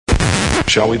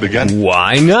Shall we begin?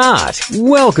 Why not?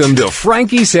 Welcome to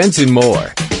Frankie Sense and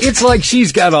More. It's like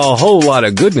she's got a whole lot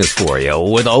of goodness for you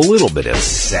with a little bit of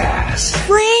sass.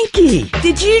 Frankie,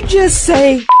 did you just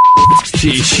say...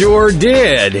 She sure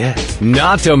did.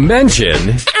 Not to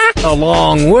mention,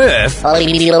 along with...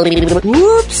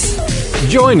 Whoops.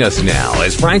 Join us now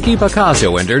as Frankie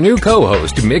Picasso and her new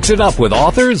co-host mix it up with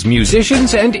authors,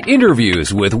 musicians, and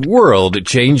interviews with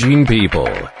world-changing people.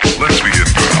 Let's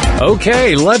begin now.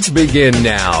 Okay, let's begin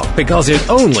now, because it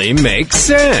only makes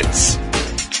sense.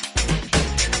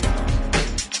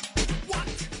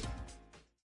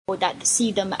 That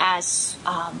see them as,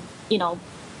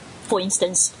 for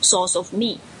instance, source of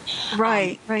meat.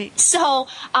 Right, right. So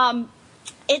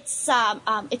it's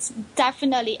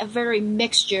definitely a very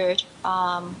mixtured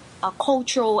a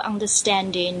cultural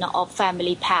understanding of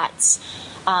family pets.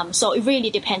 So it really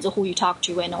depends on who you talk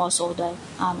to and also the,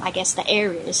 the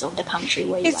areas of the country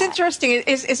where It's you're interesting.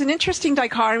 It's an interesting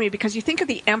dichotomy because you think of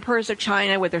the emperors of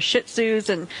China with their Shih Tzus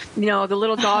and, the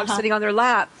little dogs sitting on their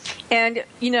lap. And,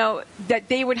 that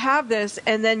they would have this.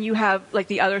 And then you have, like,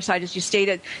 the other side, as you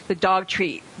stated, the dog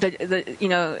treat,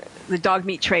 the dog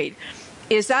meat trade.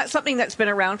 Is that something that's been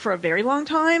around for a very long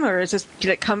time? Or did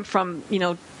it come from,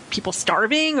 people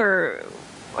starving? Or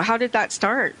how did that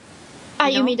start?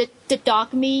 You mean the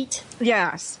dog meat?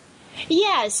 Yes.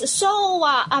 Yes. So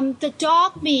the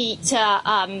dog meat,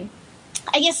 I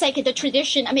guess like the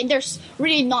tradition. I mean, there's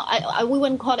really not. We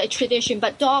wouldn't call it a tradition,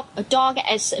 but dog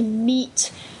as a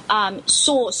meat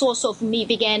source of meat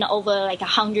began over like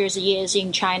hundreds of years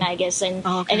in China, I guess, and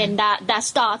then that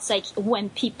starts like when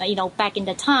people, back in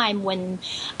the time when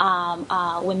most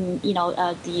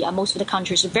of the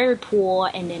countries are very poor,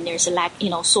 and then there's a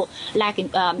lacking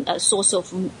a source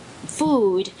of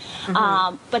food,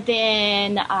 but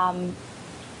then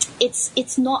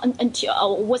it's not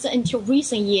wasn't until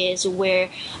recent years where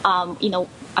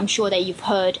I'm sure that you've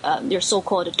heard there's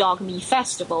so-called dog meat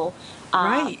festival,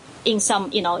 right? In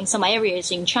some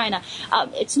areas in China.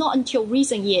 It's not until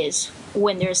recent years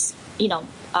when there's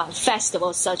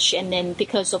festivals such, and then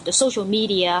because of the social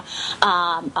media,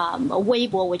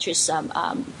 Weibo, which is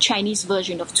Chinese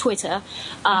version of Twitter,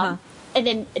 and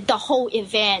then the whole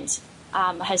event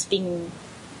has been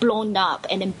blown up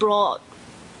and then brought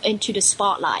into the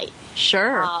spotlight.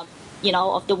 Sure.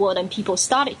 Of the world, and people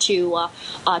started to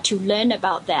learn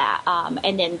about that.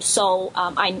 And then so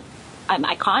I'm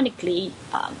iconically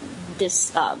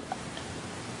this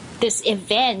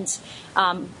event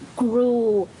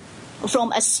grew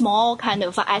from a small kind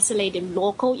of isolated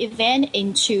local event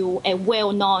into a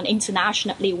well-known,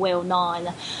 internationally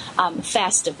well-known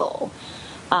festival.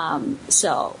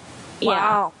 So, yeah.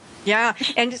 Wow. Yeah.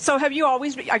 And so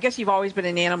I guess you've always been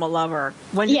an animal lover.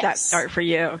 When did that start for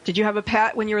you? Did you have a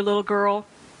pet when you were a little girl?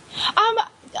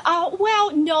 Well,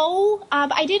 no.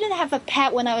 I didn't have a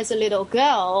pet when I was a little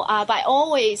girl. But I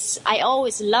always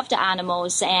loved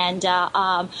animals, and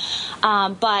but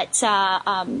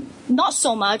not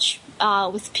so much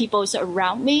with people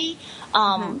around me.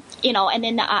 And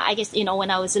then I guess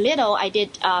when I was little, I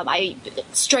did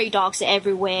stray dogs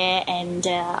everywhere, and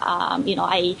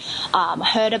I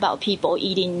heard about people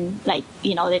eating, like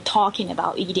they're talking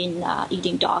about eating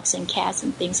dogs and cats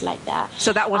and things like that.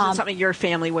 So that wasn't something your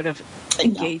family would have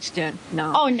engaged in.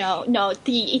 No. Oh no.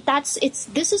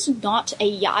 This is not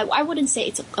I wouldn't say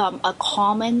it's a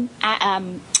common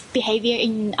behavior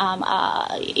in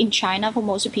China for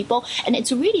most people, and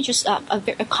it's really just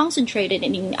a concentrated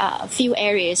in a few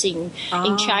areas in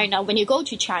China. When you go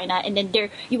to China, and then there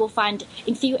you will find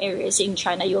in few areas in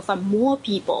China you will find more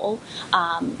people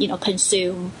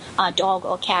consume dog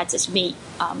or cats as meat.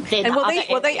 And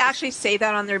will they actually say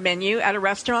that on their menu at a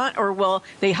restaurant, or will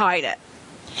they hide it?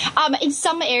 In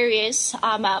some areas,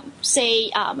 for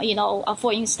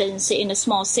instance, in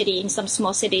some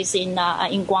small cities in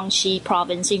Guangxi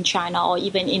province in China, or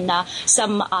even in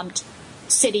some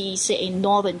cities in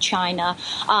northern China,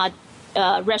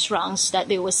 restaurants that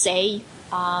they will say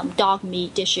dog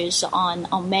meat dishes on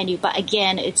menu. But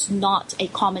again, it's not a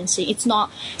common thing. It's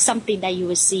not something that you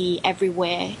will see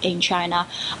everywhere in China.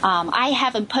 I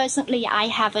haven't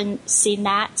seen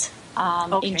that.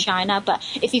 In China, but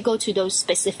if you go to those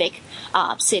specific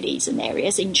cities and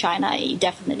areas in China, you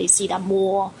definitely see that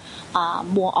more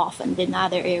often than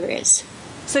other areas.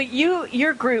 So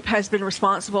your group has been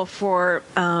responsible for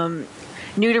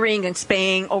neutering and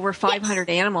spaying over 500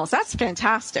 animals. That's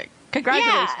fantastic.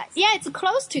 Congratulations. Yeah, it's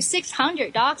close to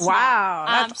 600 dogs. Wow,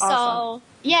 that's awesome.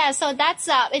 Yeah, so that's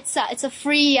it's a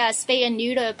free spay and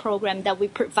neuter program that we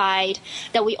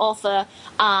offer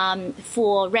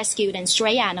for rescued and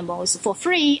stray animals for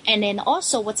free, and then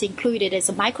also what's included is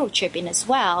a microchipping as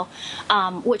well,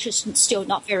 which is still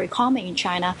not very common in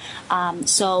China.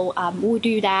 So we'll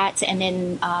do that, and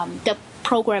then the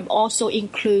program also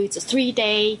includes a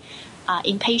 3-day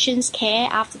inpatient care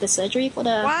after the surgery for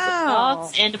the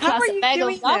dogs, and plus a bag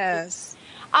of dogs.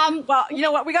 Well, you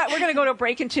know what? We're going to go to a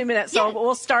break in 2 minutes, so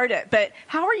we'll start it. But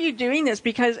how are you doing this?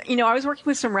 Because, I was working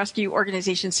with some rescue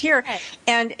organizations here,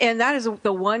 and that is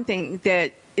the one thing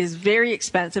that is very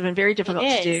expensive and very difficult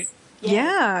to do.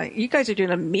 Yeah, you guys are doing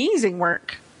amazing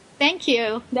work. Thank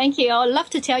you. I'd love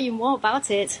to tell you more about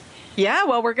it. Yeah,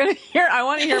 well, I want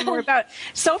to hear more about it.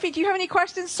 Sophie, do you have any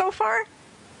questions so far?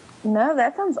 No,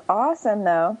 that sounds awesome,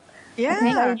 though.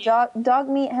 Yeah. Dog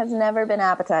meat has never been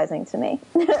appetizing to me.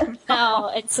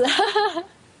 No,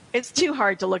 it's too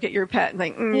hard to look at your pet and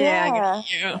think,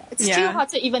 It's too hard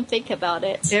to even think about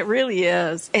it. It really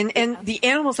is. And the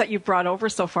animals that you brought over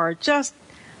so far, just,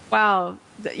 wow.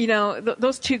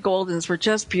 Those 2 Goldens were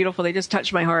just beautiful. They just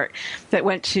touched my heart. That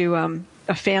went to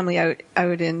a family out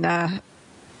in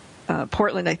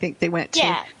Portland, I think they went to.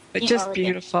 Yeah. But just Oregon.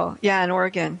 Beautiful. Yeah, in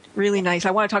Oregon. Really nice.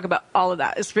 I want to talk about all of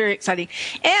that. It's very exciting.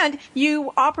 And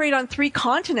you operate on 3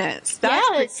 continents. That's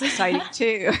pretty exciting,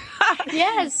 too.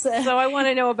 Yes. So I want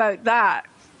to know about that.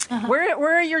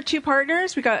 Where are your 2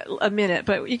 partners? We got a minute,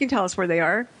 but you can tell us where they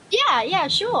are. Yeah,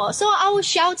 sure. So our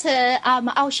shelter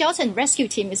and rescue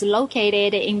team is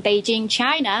located in Beijing,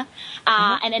 China,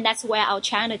 and then that's where our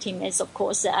China team is, of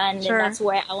course, and that's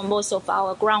where most of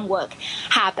our groundwork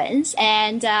happens.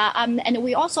 And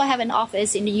we also have an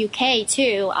office in the UK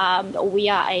too. We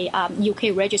are a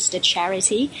UK registered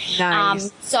charity.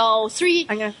 Nice. So three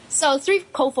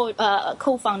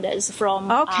co-founders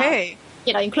from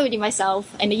including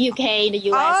myself in the UK, in the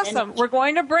US. Awesome. We're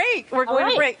going to break.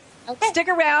 To break. Okay. Stick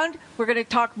around. We're going to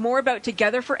talk more about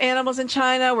Together for Animals in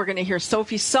China. We're going to hear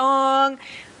Sophie's song.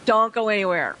 Don't go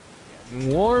anywhere.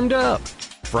 Warmed up.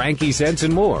 Frankie Sense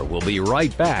and More will be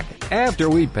right back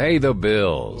after we pay the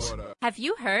bills. Have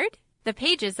you heard? The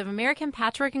pages of American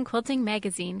Patchwork and Quilting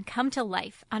magazine come to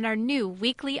life on our new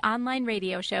weekly online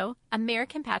radio show,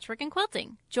 American Patchwork and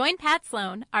Quilting. Join Pat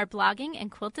Sloan, our blogging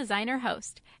and quilt designer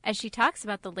host, as she talks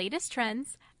about the latest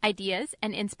trends, ideas,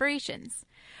 and inspirations.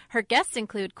 Her guests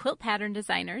include quilt pattern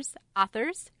designers,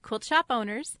 authors, quilt shop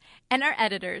owners, and our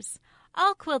editors,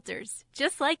 all quilters,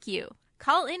 just like you.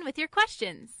 Call in with your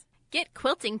questions. Get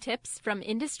quilting tips from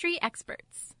industry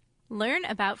experts. Learn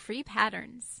about free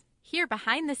patterns. Hear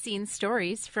behind-the-scenes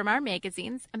stories from our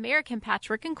magazines, American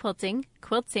Patchwork and Quilting,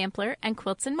 Quilt Sampler, and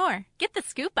Quilts and More. Get the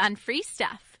scoop on free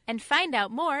stuff and find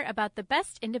out more about the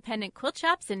best independent quilt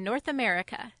shops in North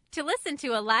America. To listen to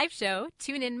a live show,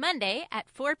 tune in Monday at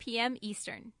 4 p.m.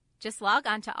 Eastern. Just log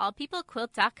on to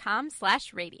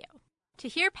allpeoplequilt.com/radio. To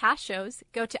hear past shows,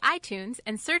 go to iTunes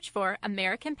and search for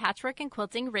American Patchwork and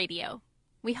Quilting Radio.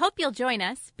 We hope you'll join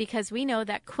us because we know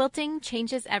that quilting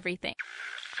changes everything.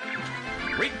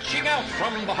 Reaching out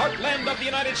from the heartland of the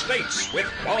United States with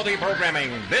quality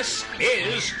programming, this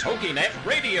is TogiNet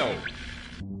Radio.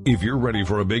 If you're ready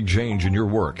for a big change in your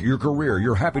work, your career,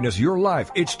 your happiness, your life,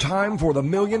 it's time for the $1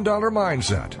 Million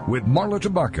Mindset with Marla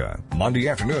Tabaka. Monday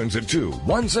afternoons at 2,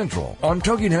 1 Central on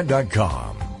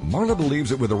TogiNet.com. Marla believes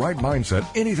that with the right mindset,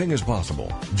 anything is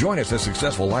possible. Join us as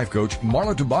successful life coach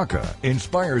Marla Tabaka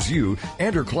inspires you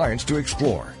and her clients to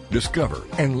explore, discover,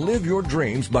 and live your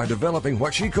dreams by developing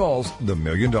what she calls the $1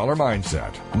 Million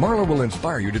Mindset. Marla will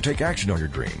inspire you to take action on your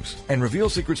dreams and reveal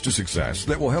secrets to success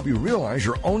that will help you realize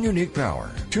your own unique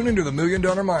power. Tune into the $1 Million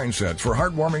Mindset for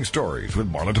heartwarming stories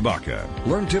with Marla Tabaka.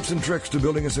 Learn tips and tricks to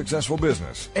building a successful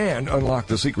business and unlock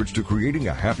the secrets to creating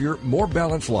a happier, more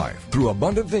balanced life through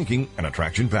abundant thinking and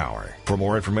attraction power. For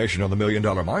more information on the $1 Million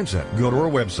Mindset, go to our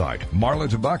website,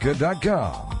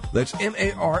 marlatabaka.com. That's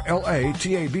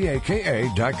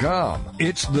MarlaTabaka.com.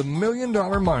 It's the $1 Million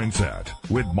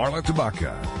Mindset with Marla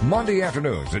Tabaka. Monday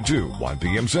afternoons at 2, 1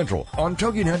 p.m. Central on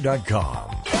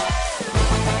TogiNet.com.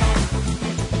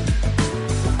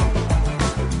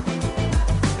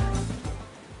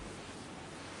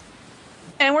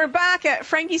 And we're back at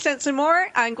Frankie Sense and More.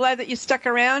 I'm glad that you stuck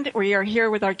around. We are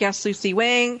here with our guest, Lucy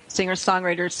Wang.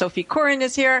 Singer-songwriter Sophie Koorhan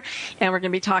is here, and we're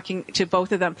going to be talking to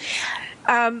both of them.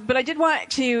 But I did want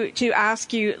to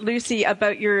ask you, Lucy,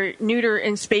 about your neuter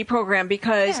and spay program,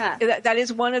 because that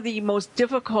is one of the most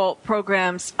difficult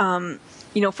programs,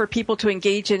 for people to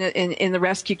engage in the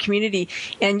rescue community.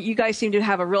 And you guys seem to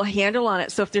have a real handle on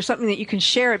it. So if there's something that you can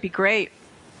share, it'd be great.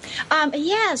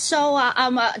 So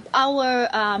our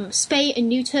spay and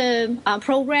neuter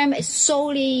program is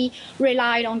solely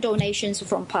relied on donations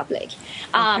from public.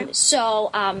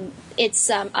 So it's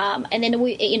and then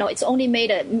it's only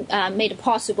made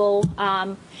possible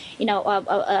by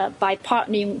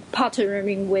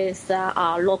partnering with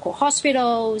our local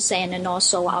hospitals and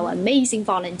also our amazing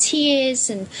volunteers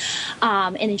and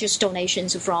just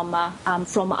donations from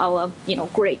our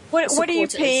great supporters. What are you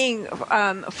paying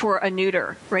for a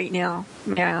neuter right now?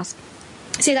 May I ask?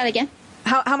 Say that again.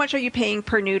 How much are you paying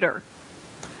per neuter?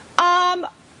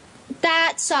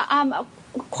 That's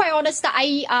quite honest.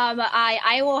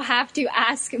 I will have to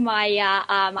ask my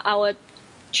our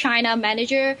China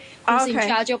manager who's in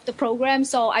charge of the program.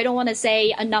 So I don't want to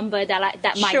say a number that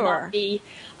might not be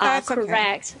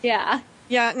correct. Okay.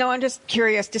 Yeah. No, I'm just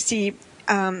curious to see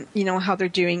how they're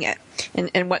doing it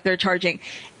and what they're charging.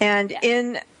 And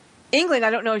in England, I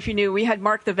don't know if you knew, we had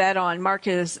Mark the Vet on. Mark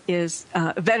is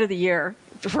Vet of the Year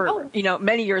for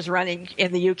many years running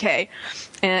in the UK,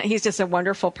 and he's just a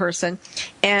wonderful person.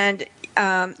 And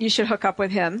you should hook up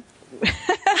with him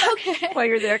while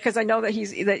you're there, because I know that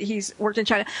he's worked in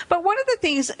China. But one of the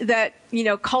things that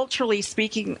culturally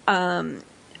speaking,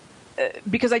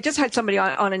 because I just had somebody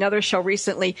on another show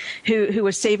recently who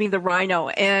was saving the rhino,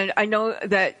 and I know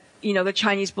that the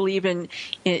Chinese believe in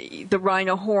the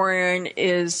rhino horn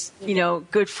is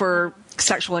good for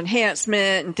sexual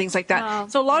enhancement and things like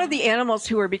that. So a lot of the animals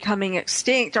who are becoming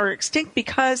extinct are extinct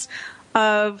because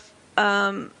of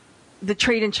the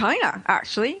trade in China,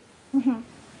 actually. Mm-hmm.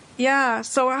 Yeah.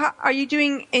 So are you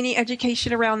doing any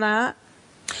education around that?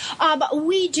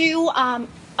 We do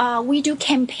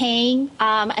campaign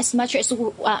as much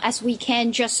as we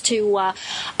can just to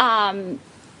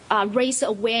raise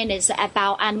awareness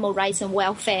about animal rights and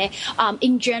welfare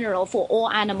in general for all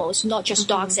animals, not just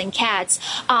dogs and cats.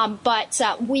 But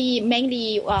we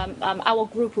mainly our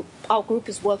group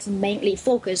works mainly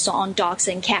focused on dogs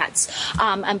and cats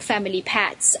and family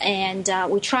pets, and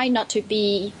we try not to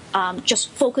be just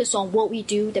focus on what we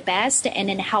do the best and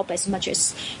then help as much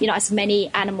as as many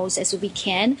animals as we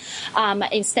can,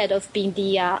 instead of being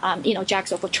the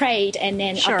jacks of a trade. And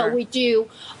then but we do.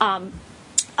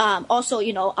 Also,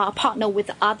 partner with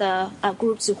other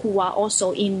groups who are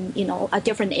also in,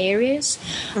 different areas,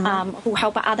 who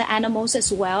help other animals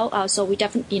as well. So we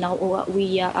definitely,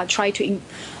 we try to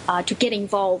get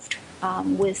involved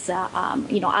with,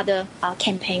 other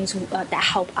campaigns that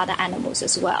help other animals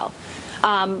as well.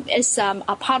 It's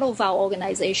a part of our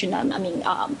organization,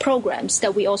 programs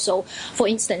that we also, for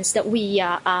instance, that we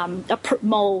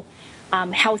promote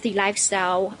healthy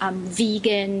lifestyle,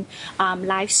 vegan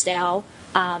lifestyle.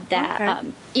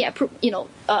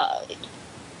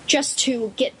 Just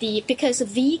to get because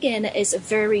vegan is a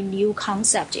very new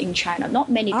concept in China. Not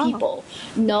many people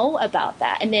know about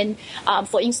that. And then,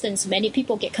 for instance, many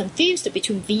people get confused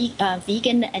between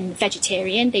vegan and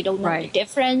vegetarian. They don't know the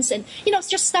difference. And, it's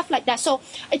just stuff like that. So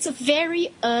it's a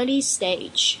very early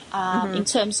stage in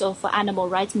terms of animal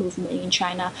rights movement in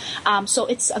China. So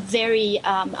it's a very...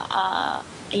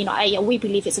 we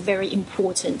believe it's a very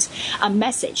important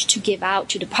message to give out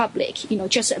to the public,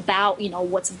 just about,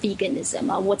 what's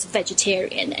veganism, what's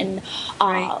vegetarian, and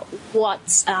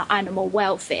what's animal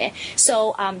welfare.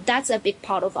 So that's a big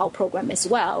part of our program as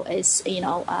well, is,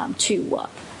 to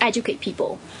educate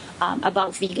people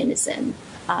about veganism,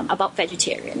 about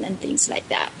vegetarian and things like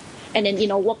that. And then,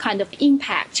 what kind of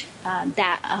impact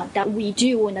that we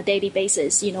do on a daily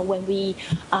basis, when we,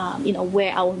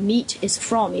 where our meat is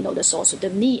from, the source of the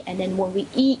meat. And then when we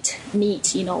eat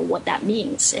meat, what that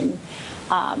means. And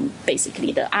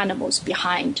basically the animals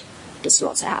behind the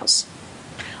slaughterhouse.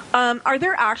 Are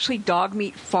there actually dog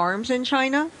meat farms in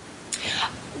China?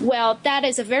 Well, that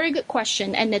is a very good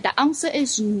question, and the answer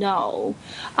is no.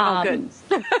 Good.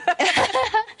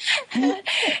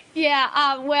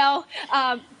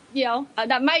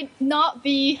 That might not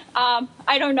be,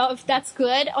 I don't know if that's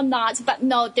good or not, but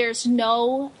no, there's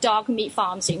no dog meat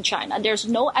farms in China. There's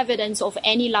no evidence of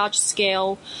any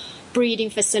large-scale breeding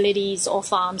facilities or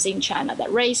farms in China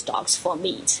that raise dogs for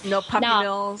meat. No puppy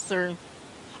mills or...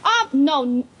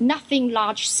 No, nothing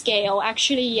large-scale.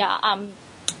 Actually,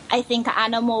 I think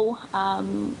Animal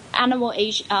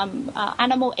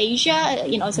Asia,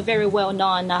 is a very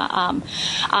well-known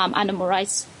animal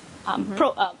rights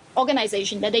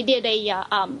organization that they did a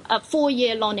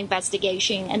 4-year-long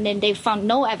investigation, and then they found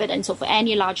no evidence of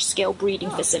any large-scale breeding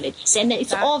facilities. And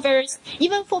it's all very,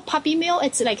 even for puppy mill,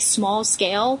 it's like small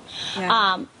scale,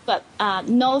 but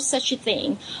no such a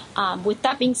thing. With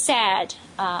that being said,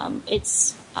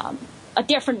 it's a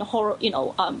different horror,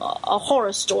 a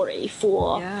horror story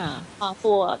for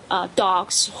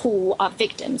dogs who are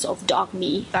victims of dog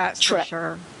meat. That's for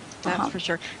sure. That's for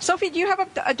sure. Sophie, do you have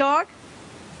a dog?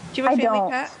 Do you have a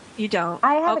family pet? You don't.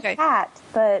 I have a cat,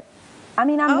 but I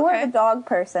mean, I'm more of a dog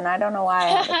person. I don't know why I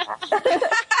have a cat.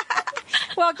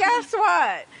 Well, guess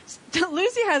what?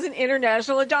 Lucy has an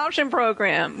international adoption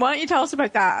program. Why don't you tell us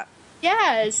about that?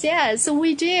 Yes,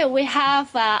 we do. We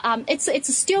have.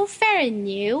 It's still very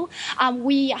new.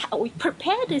 We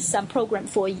prepared this program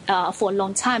for a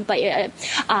long time, but it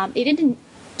didn't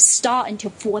start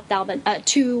until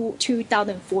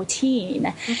 2014.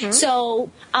 Mm-hmm. So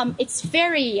it's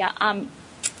very.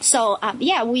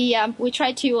 We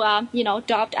try to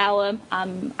adopt our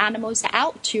animals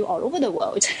out to all over the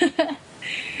world.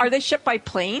 Are they shipped by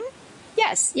plane?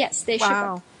 Yes, they ship.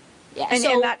 Wow. Yeah, and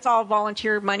that's all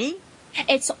volunteer money?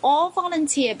 It's all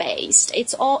volunteer based.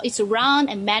 It's run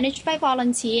and managed by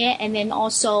volunteer, and then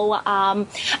also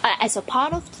as a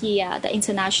part of the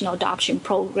international adoption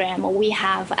program, we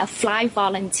have a fly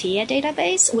volunteer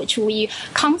database, which we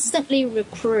constantly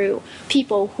recruit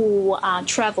people who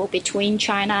travel between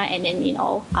China and then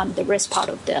the rest part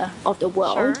of the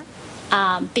world. Sure.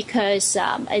 Because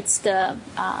it's the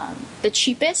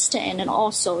cheapest and then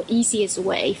also easiest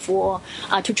way to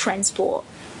transport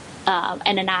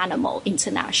an animal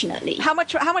internationally. How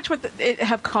much would it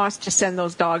have cost to send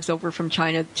those dogs over from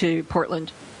China to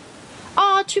Portland?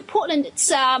 To Portland, it's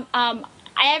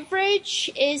average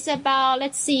is about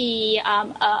a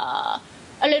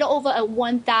little over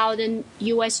 $1,000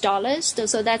 US.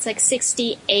 So that's like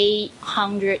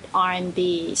 6,800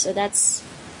 RMB. So that's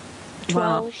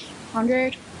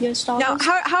 1,200 US dollars. Now,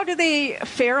 how do they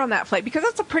fare on that flight? Because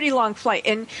that's a pretty long flight,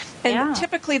 and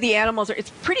typically the animals it's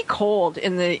pretty cold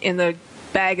in the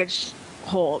baggage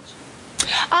hold.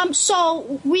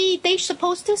 So they're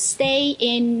supposed to stay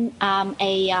in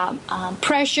a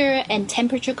pressure and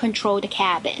temperature controlled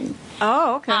cabin.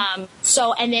 Oh, okay. And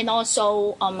then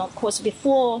also, of course,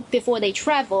 before they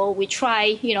travel, we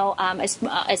try,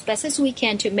 as best as we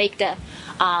can to make the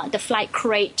flight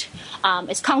crate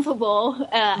as comfortable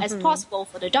as possible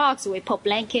for the dogs. So we put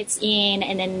blankets in,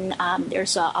 and then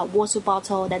there's a water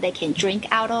bottle that they can drink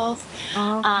out of.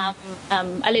 Oh,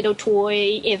 okay. A little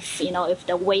toy if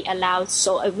the weight allows.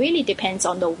 So it really depends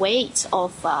on the weight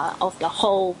of the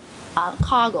whole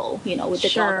cargo. With the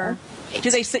dog.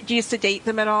 Do you sedate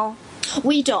them at all?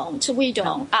 We don't.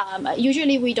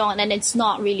 Usually we don't, and it's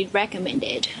not really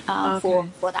recommended for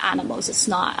the animals. It's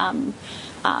not.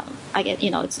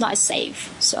 It's not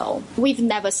safe. So we've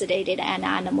never sedated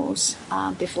animals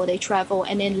before they travel,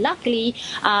 and then luckily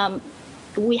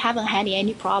we haven't had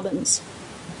any problems.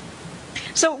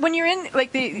 So when you're in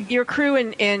your crew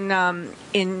in England,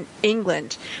 and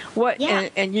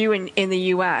you in the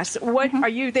U.S., what are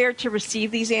you there to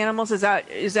receive these animals? Is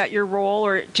that your role,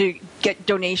 or to get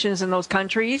donations in those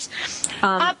countries?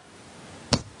 How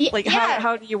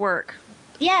do you work?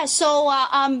 Yeah.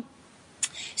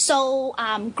 So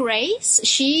Grace,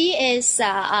 she is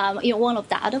one of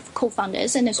the other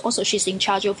co-founders, and she's in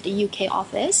charge of the UK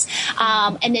office.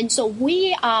 And then so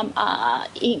we are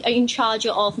in charge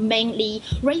of mainly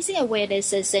raising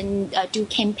awarenesses and do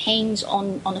campaigns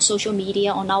on the social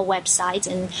media, on our website,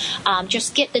 and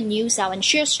just get the news out and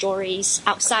share stories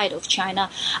outside of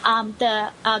China.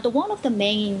 The one of the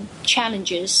main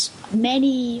challenges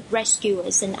many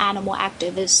rescuers and animal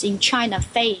activists in China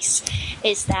face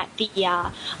is that the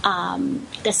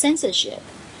censorship.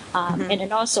 And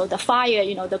then also the fire,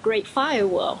 the Great Fire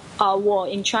War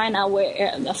in China,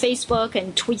 where Facebook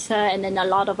and Twitter and then a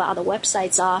lot of other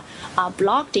websites are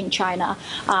blocked in China.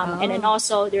 And then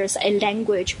also there's a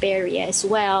language barrier as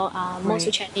well. Most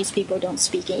of Chinese people don't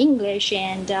speak English,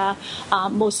 and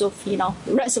most of the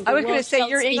rest of the world. I was going to say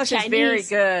your English is very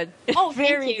good. Oh,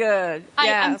 very good.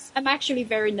 Yes. I'm actually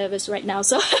very nervous right now.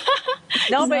 So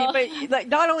no, but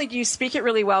not only do you speak it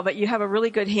really well, but you have a really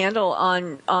good handle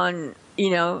on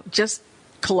just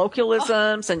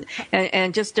colloquialisms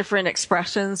and just different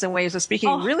expressions and ways of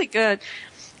speaking. Really good.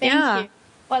 Thank you.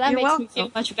 Well, that makes me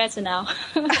feel much better now.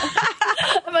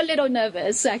 I'm a little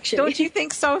nervous, actually. Don't you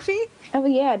think, Sophie? Oh,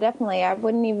 yeah, definitely. I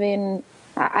wasn't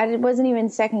even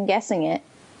second guessing it.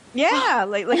 Yeah,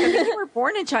 you were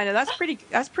born in China. That's pretty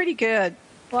good.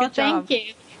 Well, good job. Thank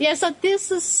you. Yeah, so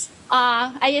this is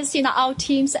I guess our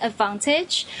team's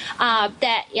advantage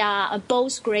that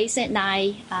both Grace and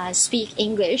I speak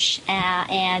English,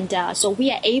 and so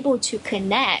we are able to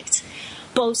connect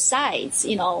both sides,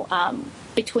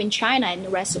 between China and the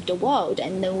rest of the world,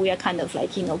 and then we are kind of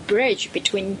like bridge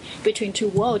between two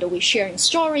worlds. We sharing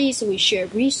stories, we share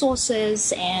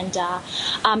resources, and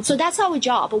so that's our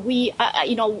job. We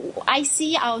I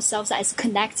see ourselves as a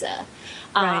connector.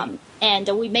 Right. And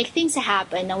we make things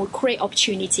happen, and we create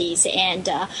opportunities, and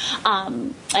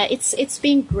it's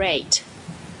been great.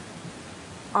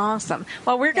 Awesome.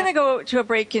 Well, we're going to go to a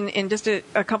break in just a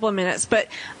couple of minutes, but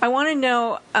I want to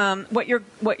know what your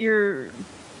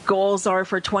goals are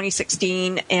for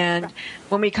 2016, and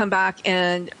when we come back,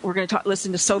 and we're going to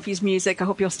listen to Sophie's music. I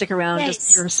hope you'll stick around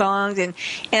just for her songs,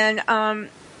 and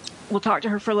we'll talk to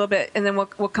her for a little bit, and then we'll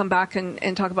come back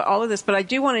and talk about all of this. But I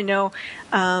do want to know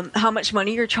how much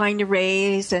money you're trying to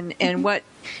raise, and what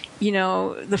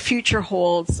the future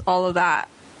holds, all of that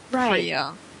for you.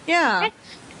 Yeah.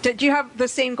 Do you have the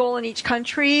same goal in each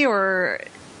country, or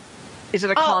is it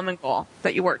a common goal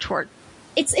that you work toward?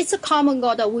 It's a common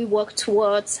goal that we work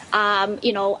towards.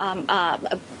 Ultimately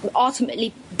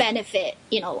benefit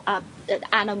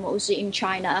animals in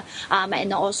China,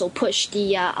 and also push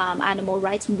the animal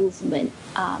rights movement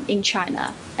in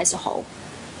China as a whole.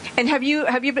 And have you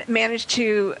managed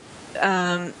to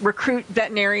recruit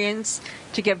veterinarians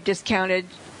to give discounted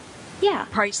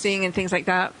pricing and things like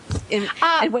that?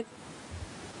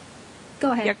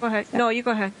 Go ahead. Yeah, go ahead. No, you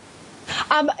go ahead.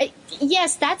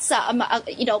 Yes, that's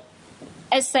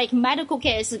it's like medical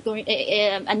care is going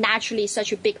naturally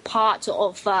such a big part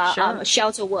of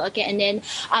shelter work, and then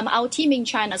our team in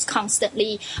China is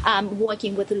constantly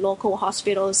working with the local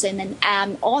hospitals, and then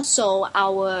also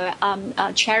our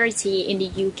charity in the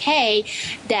UK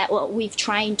that we've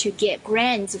trying to get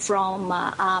grants from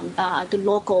the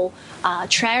local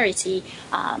charity.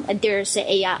 And there's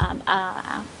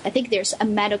I think there's a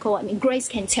medical. I mean, Grace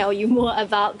can tell you more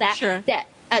about that. Sure.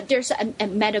 There's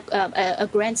a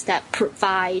grant that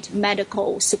provide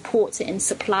medical support and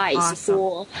supplies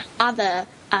for other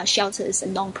shelters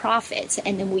and non-profits,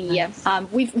 and then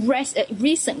we've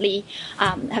recently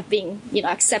have been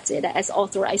accepted as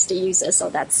authorized users. So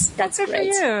that's good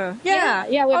great. For you.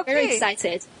 Yeah, we're very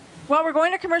excited. Well, we're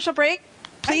going to commercial break.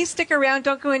 Please stick around.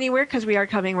 Don't go anywhere, because we are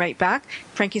coming right back.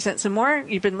 Frankie sent some more.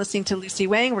 You've been listening to Lucy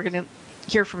Wang. We're going to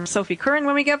hear from Sophie Koorhan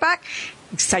when we get back.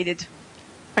 Excited,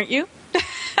 aren't you?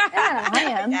 Yeah, I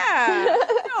am. Yeah,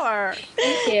 sure.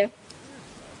 Thank you.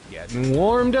 Getting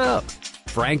warmed up.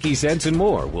 Frankie Sense and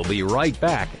More will be right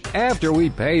back after we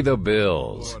pay the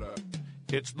bills.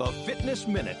 It's the Fitness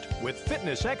Minute with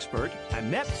fitness expert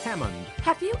Annette Hammond.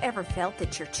 Have you ever felt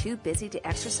that you're too busy to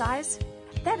exercise?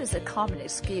 That is a common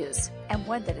excuse, and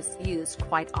one that is used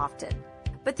quite often.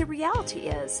 But the reality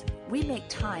is, we make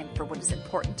time for what is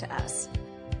important to us.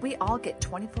 We all get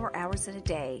 24 hours in a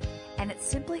day, and it's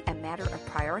simply a matter of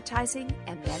prioritizing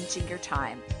and managing your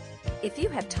time. If you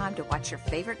have time to watch your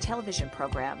favorite television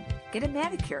program, get a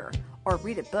manicure, or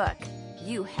read a book,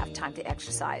 you have time to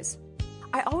exercise.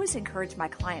 I always encourage my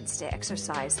clients to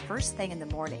exercise first thing in the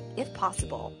morning, if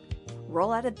possible.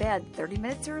 Roll out of bed 30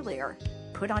 minutes earlier,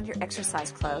 put on your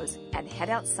exercise clothes, and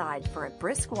head outside for a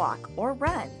brisk walk or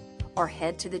run, or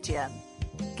head to the gym.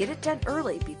 Get it done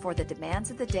early before the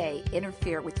demands of the day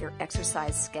interfere with your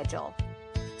exercise schedule.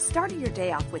 Starting your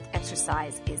day off with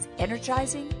exercise is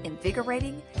energizing,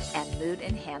 invigorating, and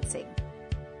mood-enhancing.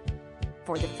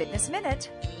 For the Fitness Minute,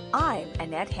 I'm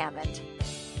Annette Hammond.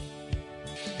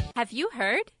 Have you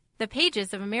heard? The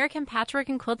pages of American Patchwork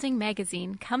and Quilting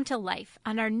magazine come to life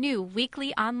on our new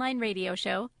weekly online radio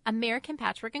show, American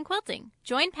Patchwork and Quilting.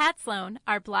 Join Pat Sloan,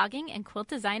 our blogging and quilt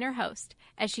designer host,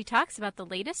 as she talks about the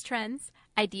latest trends,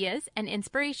 ideas, and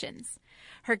inspirations.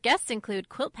 Her guests include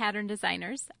quilt pattern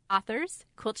designers, authors,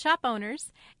 quilt shop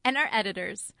owners, and our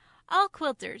editors, all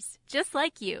quilters, just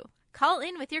like you. Call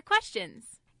in with your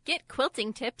questions. Get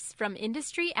quilting tips from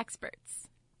industry experts.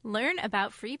 Learn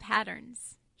about free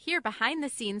patterns. Hear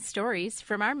behind-the-scenes stories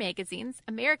from our magazines,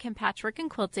 American Patchwork and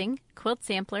Quilting, Quilt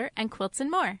Sampler, and Quilts and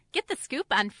More. Get the scoop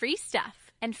on free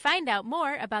stuff and find out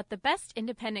more about the best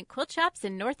independent quilt shops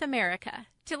in North America.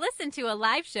 To listen to a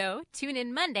live show, tune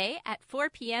in Monday at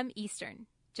 4 p.m. Eastern.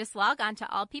 Just log on to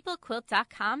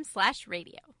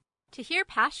allpeoplequilt.com/radio. To hear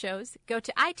past shows, go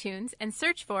to iTunes and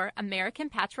search for American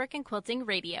Patchwork and Quilting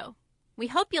Radio. We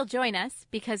hope you'll join us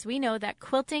because we know that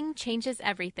quilting changes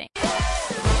everything.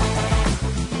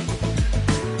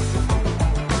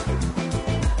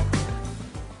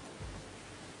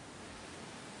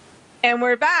 And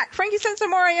we're back. Frankie Sense and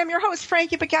More. I am your host,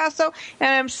 Frankie Picasso, and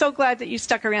I'm so glad that you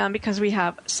stuck around because we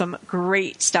have some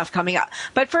great stuff coming up.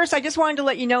 But first, I just wanted to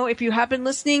let you know, if you have been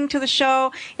listening to the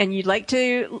show and you'd like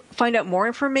to find out more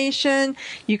information,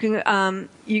 you can,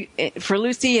 for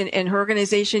Lucy and her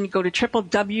organization, you go to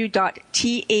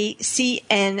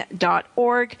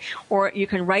www.tacn.org, or you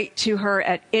can write to her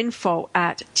at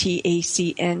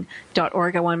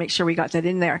info@tacn.org. I want to make sure we got that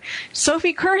in there.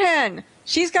 Sophie Koorhan.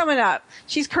 She's coming up.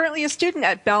 She's currently a student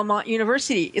at Belmont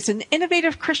University. It's an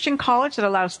innovative Christian college that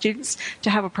allows students to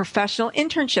have a professional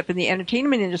internship in the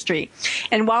entertainment industry.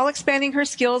 And while expanding her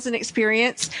skills and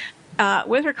experience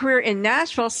with her career in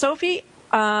Nashville, Sophie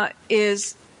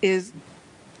is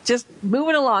just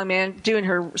moving along, man, doing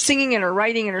her singing and her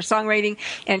writing and her songwriting.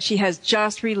 And she has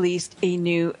just released a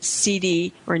new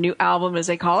CD, or a new album, as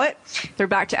they call it. They're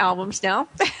back to albums now,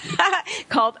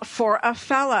 called For a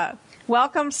Fella.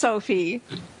 Welcome, Sophie.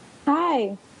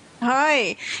 Hi.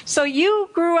 Hi. So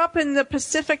you grew up in the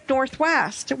Pacific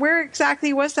Northwest. Where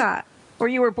exactly was that? Or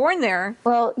you were born there?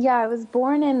 Well, yeah, I was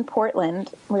born in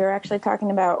Portland. We were actually talking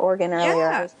about Oregon earlier.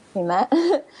 Yeah. I was thinking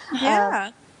that.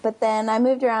 Yeah. But then I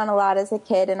moved around a lot as a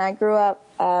kid, and I grew up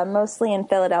mostly in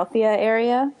Philadelphia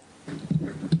area.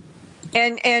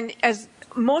 And as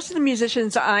most of the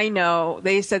musicians I know,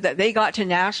 they said that they got to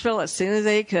Nashville as soon as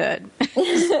they could.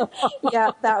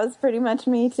 Yeah, that was pretty much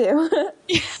me too.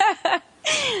 Yeah.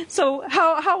 So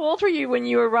how old were you when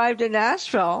you arrived in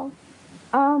Nashville?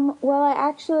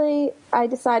 Well, I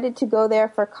decided to go there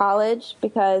for college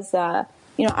because, I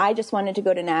just wanted to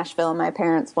go to Nashville, and my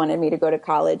parents wanted me to go to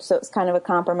college. So it was kind of a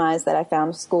compromise that I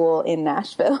found school in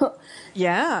Nashville.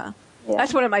 Yeah. Yeah.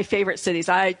 That's one of my favorite cities.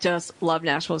 I just love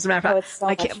Nashville. As a matter of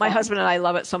fact, my husband and I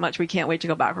love it so much we can't wait to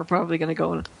go back. We're probably going to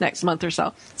go next month or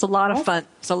so. It's a lot of fun.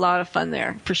 It's a lot of fun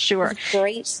there, for sure.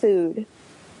 Great food.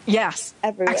 Yes.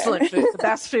 Everywhere. Excellent food.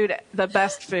 The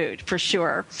best food, for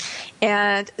sure.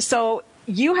 And so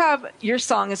you have your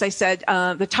song, as I said,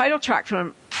 the title track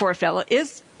from For a Fella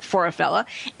is For a Fella,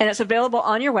 and it's available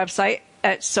on your website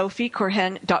at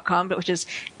sophiekoorhan.com, which is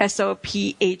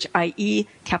SOPHIE,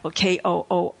 capital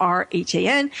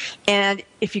KOORHAN. And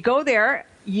if you go there,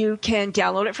 you can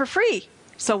download it for free.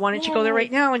 So why don't you go there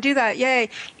right now and do that? Yay.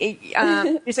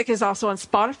 Music is also on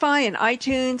Spotify and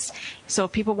iTunes. So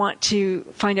if people want to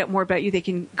find out more about you, they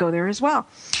can go there as well.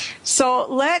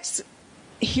 So let's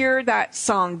hear that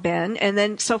song, Ben. And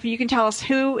then, Sophie, you can tell us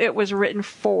who it was written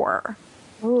for.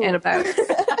 Ooh. And about.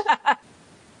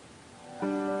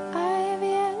 I've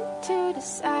yet to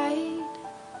decide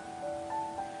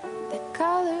the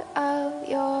color of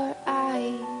your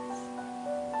eyes.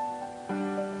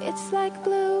 It's like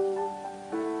blue,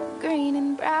 green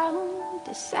and brown,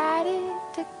 decided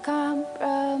to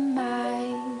compromise.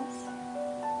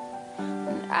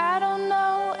 And I don't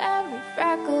know every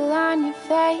freckle on your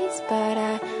face, but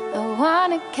I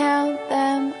want to count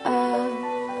them up.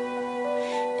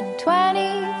 And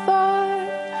 24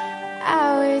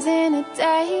 hours in a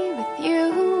day with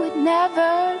you would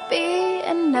never be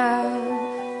enough.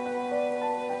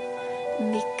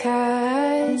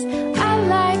 Because I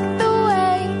like the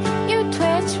way you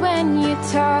twitch when you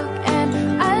talk,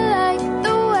 and I like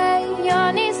the way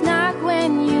your knees knock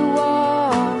when you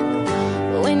walk,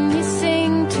 when you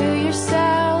sing to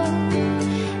yourself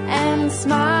and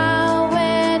smile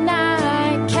when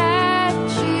I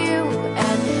catch you.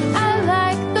 And I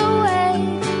like the way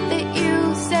that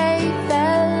you say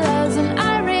fellas, and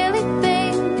I really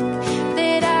think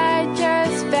that I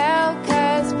just fell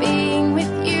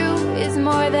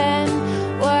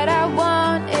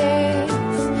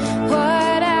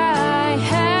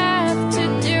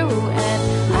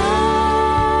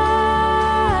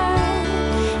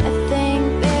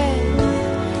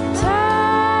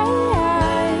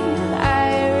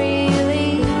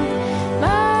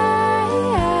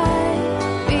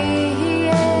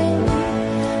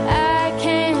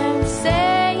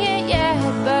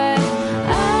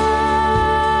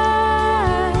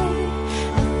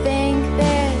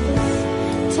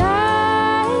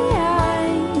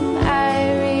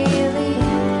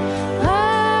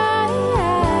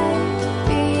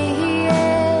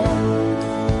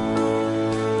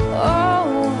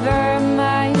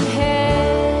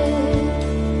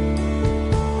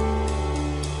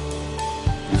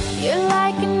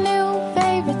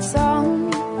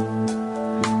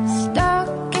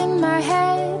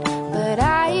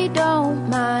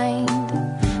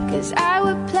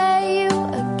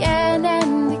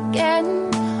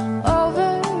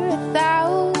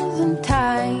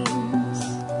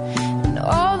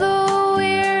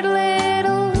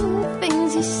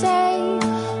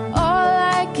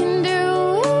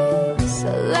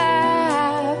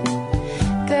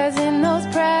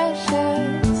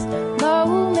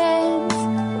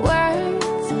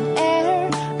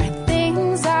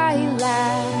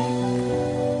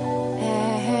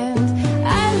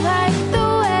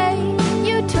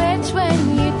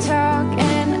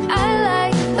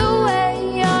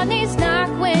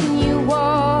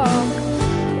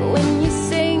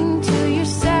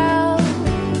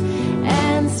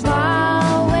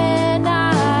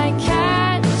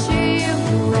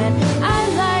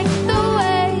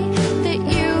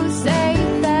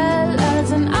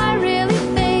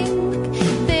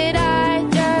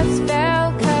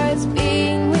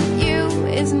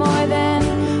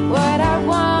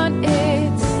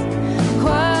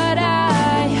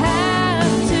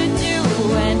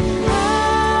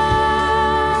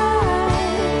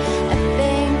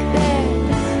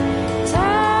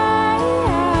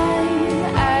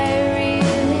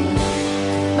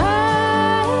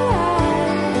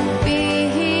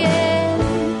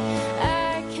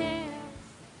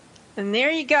And there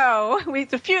you go. We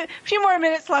have a few more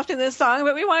minutes left in this song,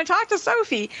 but we want to talk to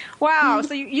Sophie. Wow.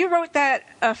 So you wrote that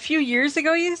a few years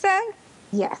ago, you said?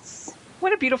 Yes.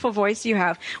 What a beautiful voice you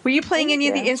have. Were you playing any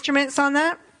of the instruments on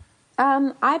that?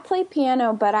 I played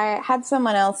piano, but I had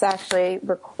someone else actually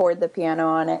record the piano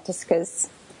on it just because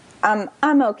I'm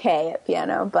okay at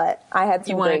piano, but I had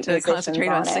some great musicians on it. You wanted to concentrate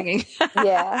on singing.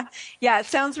 Yeah. Yeah, it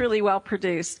sounds really well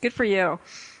produced. Good for you.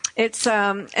 It's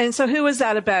and so who was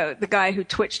that about? The guy who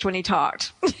twitched when he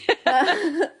talked?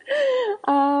 I've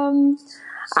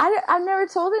never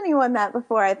told anyone that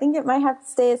before. I think it might have to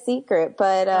stay a secret,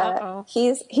 but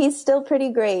he's still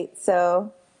pretty great.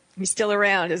 So he's still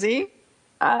around, is he?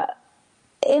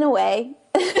 In a way.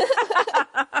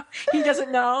 He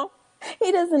doesn't know.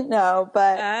 He doesn't know,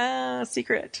 but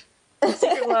secret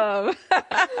love.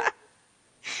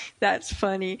 That's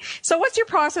funny. So what's your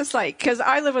process like? Because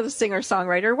I live with a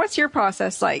singer-songwriter. What's your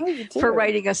process like for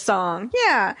writing a song?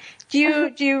 Yeah. Do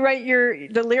you write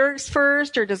the lyrics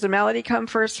first, or does the melody come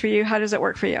first for you? How does it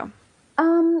work for you?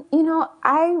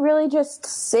 I really just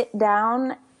sit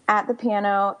down at the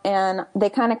piano and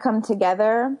they kind of come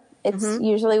together. It's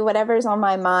usually whatever's on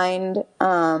my mind.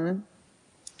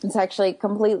 It's actually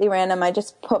completely random. I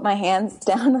just put my hands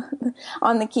down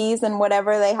on the keys, and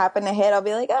whatever they happen to hit, I'll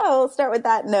be like, oh, I'll start with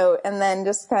that note, and then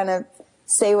just kind of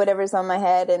say whatever's on my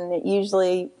head, and it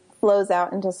usually flows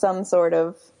out into some sort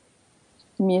of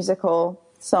musical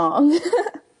song.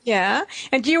 Yeah.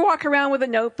 And do you walk around with a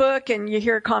notebook and you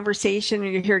hear a conversation or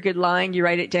you hear a good line, you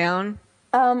write it down?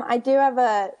 I do have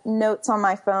notes on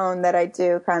my phone that I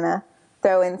do kind of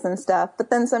throw in some stuff,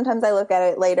 but then sometimes I look at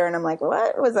it later and I'm like,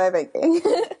 what was I thinking?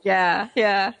 Yeah.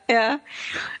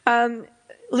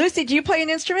 Lucy, do you play an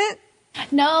instrument?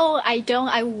 No, I don't.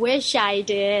 I wish I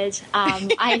did.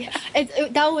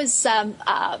 That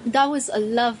was a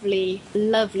lovely,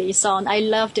 lovely song. I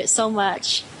loved it so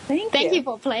much. Thank you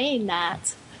for playing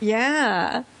that.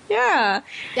 Yeah. Yeah,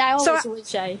 I always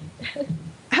wish I.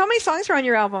 How many songs are on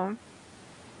your album?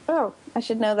 Oh, I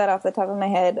should know that off the top of my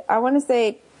head. I want to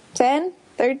say 10,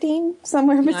 13,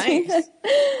 somewhere between.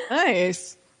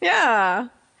 Nice. Yeah.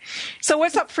 So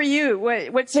what's up for you?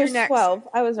 What's your next? 12.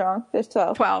 I was wrong. There's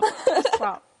 12. 12.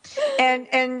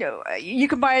 And you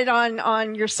can buy it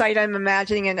on your site, I'm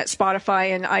imagining, and at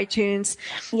Spotify and iTunes.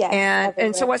 Yes.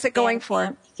 And so what's it going for?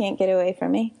 You can't get away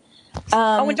from me.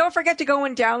 And don't forget to go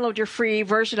and download your free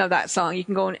version of that song. You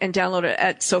can go and download it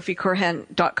at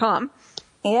sophiekoorhan.com.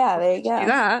 Yeah, there you go. Do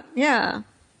that. Yeah.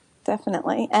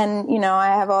 Definitely. And, I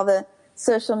have all the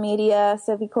social media,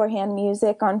 Sophie Koorhan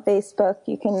Music on Facebook.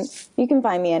 You can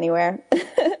find me anywhere.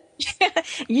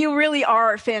 You really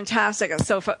are fantastic at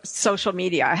social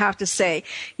media, I have to say.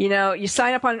 You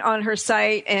sign up on her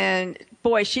site, and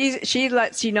boy, she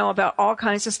lets you know about all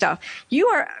kinds of stuff. You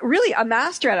are really a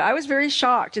master at it. I was very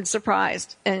shocked and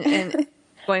surprised and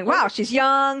going, wow, she's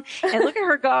young, and look at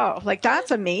her go. Like,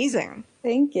 that's amazing.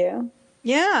 Thank you.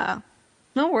 Yeah.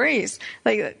 No worries.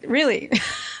 Like, really.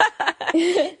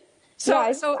 So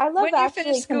I love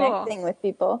actually connecting with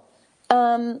people.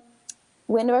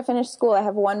 When do I finish school? I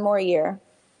have one more year.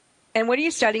 And what are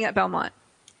you studying at Belmont?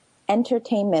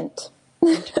 Entertainment.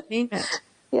 Entertainment.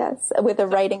 Yes, with a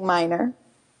writing minor.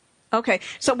 Okay.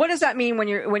 So what does that mean when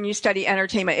you study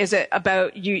entertainment? Is it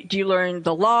about do you learn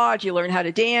the law? Do you learn how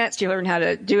to dance? Do you learn how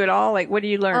to do it all? Like, what do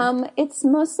you learn? It's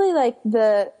mostly like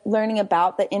the learning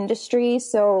about the industry.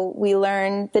 So we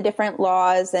learn the different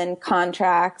laws and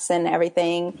contracts and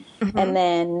everything. And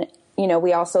then,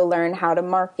 we also learn how to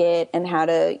market and how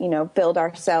to, build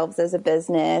ourselves as a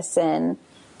business and,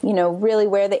 really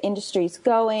where the industry's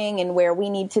going and where we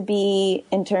need to be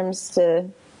in terms to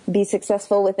be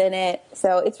successful within it.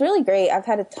 So it's really great. I've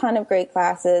had a ton of great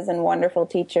classes and wonderful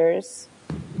teachers.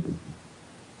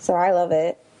 So I love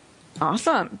it.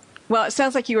 Awesome. Well, it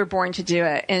sounds like you were born to do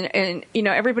it. And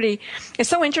everybody, it's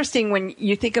so interesting when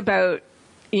you think about,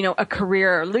 a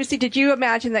career. Lucy, did you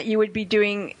imagine that you would be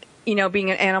doing,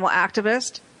 being an animal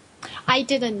activist? I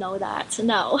didn't know that.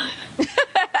 No.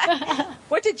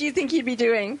 What did you think you'd be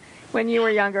doing when you were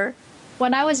younger?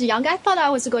 When I was young, I thought I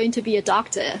was going to be a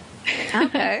doctor.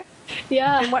 Okay.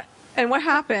 Yeah. And what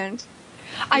happened?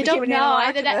 I don't know.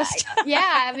 I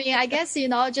guess,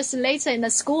 just later in the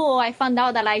school, I found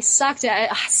out that I sucked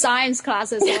at science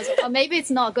classes. I was like, maybe it's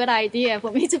not a good idea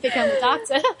for me to become a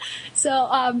doctor.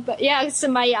 So, but yeah, so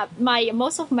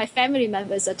most of my family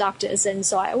members are doctors. And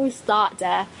so I always thought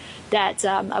that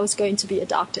I was going to be a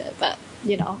doctor, but,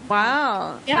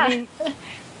 Wow. Yeah.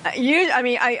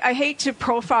 I hate to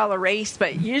profile a race,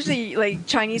 but usually, like,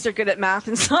 Chinese are good at math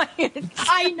and science.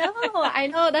 I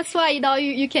know. That's why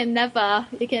you can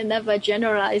never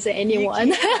generalize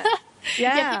anyone.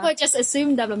 Yeah. People just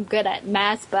assume that I'm good at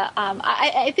math, but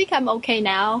I think I'm okay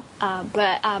now.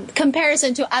 But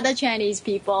comparison to other Chinese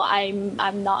people,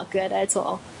 I'm not good at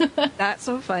all. That's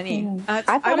so funny. I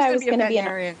thought I was going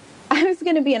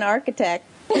to be an architect.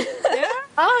 Yeah.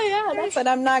 Oh yeah, But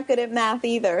I'm not good at math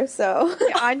either. So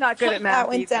yeah, I'm not good at math. That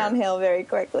went downhill very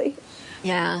quickly.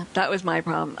 Yeah, that was my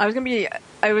problem. I was going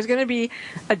to be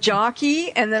a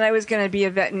jockey, and then I was going to be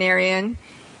a veterinarian,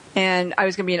 and I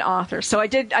was going to be an author. So I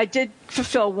did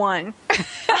fulfill one.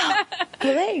 Well,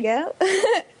 there you go.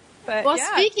 But, well,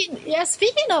 yeah.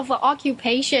 speaking of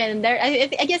occupation,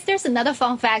 I guess there's another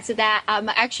fun fact that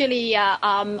actually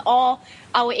all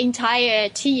our entire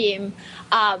team,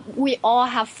 we all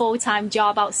have full-time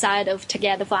job outside of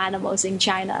Together for Animals in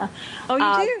China. Oh,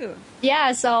 you do?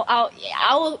 Yeah, so our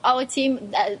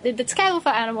team, the Together for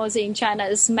Animals in China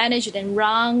is managed and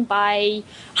run by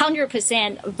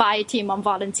 100% by a team of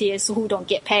volunteers who don't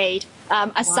get paid,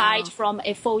 aside from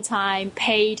a full-time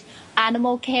paid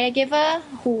animal caregiver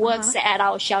who works at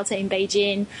our shelter in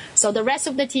Beijing. So the rest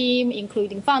of the team,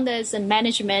 including founders and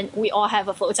management, we all have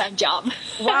a full-time job.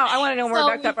 Wow, I want to know more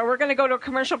about that, but we're going to go to a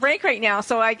commercial break right now,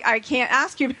 so I can't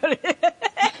ask you about it.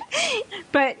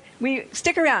 But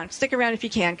stick around if you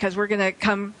can, because we're going to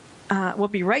come, we'll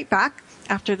be right back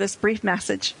after this brief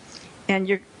message. And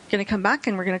you're going to come back,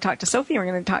 and we're going to talk to Sophie, and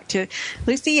we're going to talk to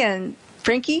Lucy and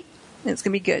Frankie, and it's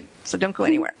going to be good. So don't go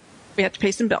anywhere. We have to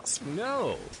pay some bills.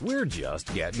 No, we're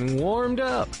just getting warmed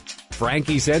up.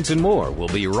 Frankie Sense and More will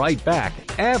be right back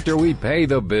after we pay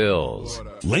the bills.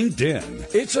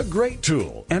 LinkedIn. It's a great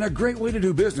tool and a great way to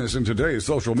do business in today's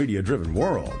social media driven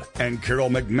world. And Carol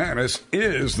McManus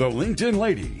is the LinkedIn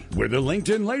Lady with the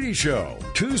LinkedIn Lady Show.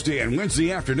 Tuesday and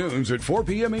Wednesday afternoons at 4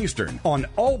 p.m. Eastern on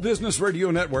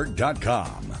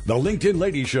allbusinessradionetwork.com. The LinkedIn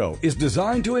Lady Show is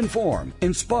designed to inform,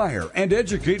 inspire, and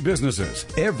educate businesses.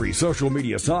 Every social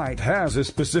media site has a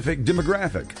specific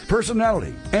demographic,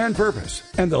 personality, and purpose.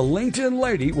 And the LinkedIn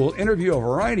Lady will interview a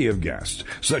variety of guests,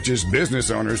 such as business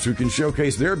owners who can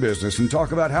showcase their business and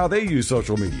talk about how they use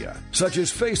social media, such as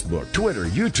Facebook, Twitter,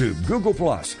 YouTube, Google+,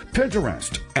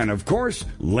 Pinterest, and of course,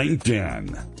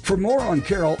 LinkedIn. For more on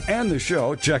Carol and the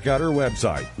show, check out her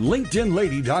website,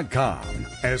 LinkedInLady.com.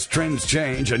 As trends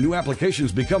change and new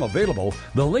applications become available,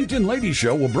 the LinkedIn Lady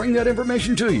Show will bring that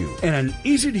information to you in an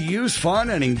easy-to-use, fun,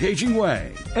 and engaging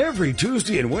way. Every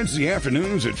Tuesday and Wednesday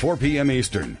afternoons at 4 p.m.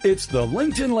 Eastern, it's the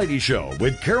LinkedIn Lady Show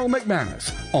with Carol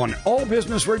McManus on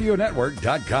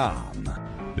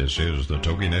allbusinessradionetwork.com. This is the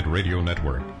TogiNet Radio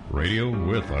Network, radio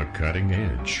with a cutting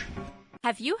edge.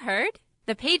 Have you heard?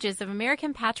 The pages of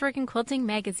American Patchwork and Quilting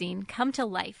magazine come to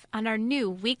life on our new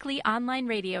weekly online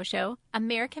radio show,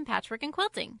 American Patchwork and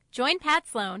Quilting. Join Pat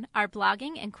Sloan, our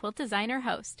blogging and quilt designer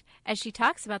host, as she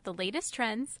talks about the latest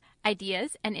trends,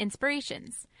 ideas, and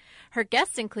inspirations. Her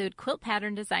guests include quilt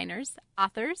pattern designers,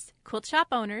 authors, quilt shop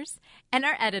owners, and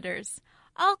our editors,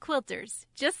 all quilters,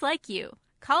 just like you.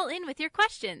 Call in with your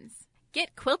questions.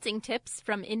 Get quilting tips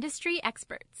from industry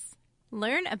experts.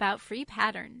 Learn about free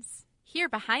patterns. Hear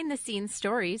behind-the-scenes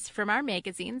stories from our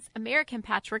magazines, American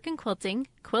Patchwork and Quilting,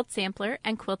 Quilt Sampler,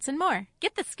 and Quilts and More.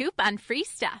 Get the scoop on free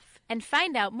stuff and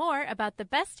find out more about the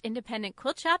best independent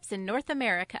quilt shops in North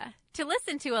America. To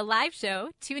listen to a live show,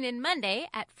 tune in Monday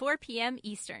at 4 p.m.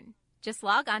 Eastern. Just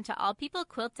log on to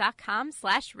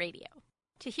allpeoplequilt.com/radio.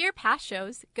 To hear past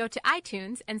shows, go to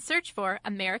iTunes and search for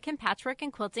American Patchwork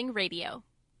and Quilting Radio.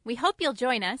 We hope you'll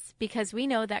join us because we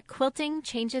know that quilting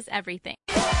changes everything.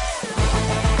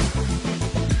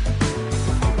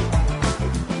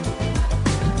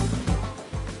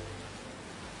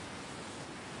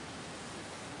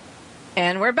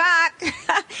 And we're back.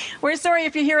 We're sorry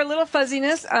if you hear a little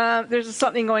fuzziness. There's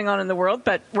something going on in the world,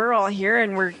 but we're all here,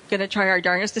 and we're going to try our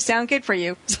darndest to sound good for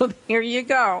you. So here you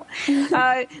go.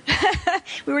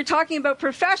 We were talking about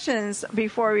professions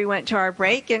before we went to our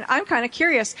break, and I'm kind of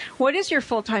curious. What is your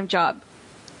full-time job,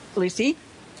 Lucy?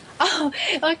 Oh,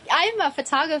 I'm a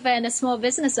photographer and a small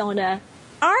business owner.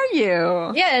 Are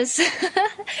you? Yes.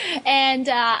 And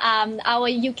our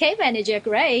UK manager,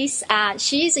 Grace,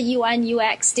 she's a UI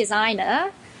UX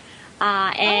designer.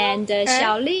 And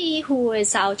Xiao Li, who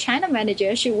is our China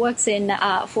manager, she works in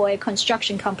for a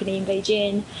construction company in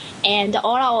Beijing. And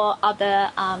all our other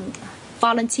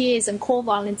volunteers and core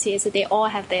volunteers, they all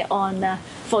have their own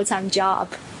full-time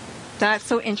job. That's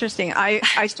so interesting.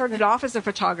 I started off as a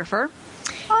photographer.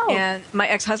 Oh. And my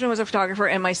ex-husband was a photographer,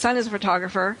 and my son is a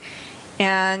photographer.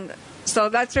 And so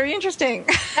that's very interesting.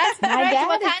 That's my dad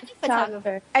what is kind of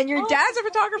photographer? And your dad's a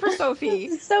photographer,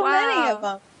 Sophie. So many of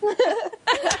them.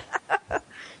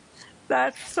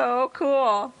 That's so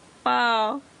cool.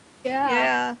 Wow.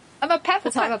 Yeah. I'm a pet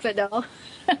photographer, though.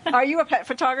 Are you a pet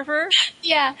photographer?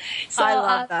 Yeah. So, I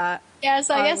love that. Yeah,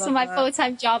 so I guess my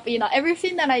full-time job,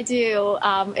 everything that I do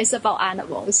is about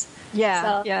animals. Yeah,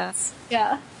 so, yes.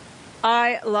 Yeah.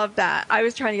 I love that. I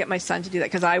was trying to get my son to do that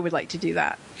because I would like to do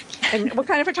that. And what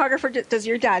kind of photographer does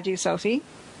your dad do, Sophie?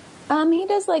 He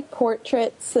does like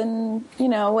portraits and,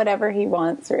 whatever he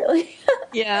wants, really.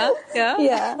 Yeah.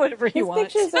 Whatever he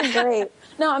wants. His pictures are great.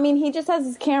 No, I mean, he just has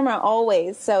his camera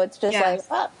always, so it's just like,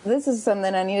 this is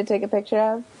something I need to take a picture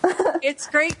of. It's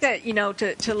great that,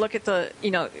 to look at the,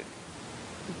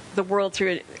 the world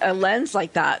through a lens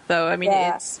like that, though. I mean,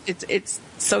 it's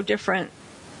so different,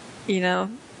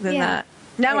 than that.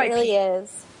 Now it really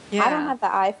is. Yeah. I don't have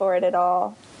the eye for it at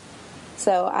all.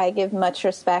 So I give much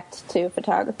respect to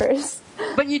photographers.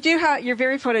 But you do you're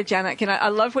very photogenic, and I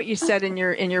love what you said in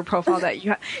your profile that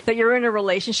you're in a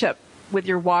relationship with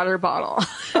your water bottle.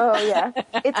 Oh yeah,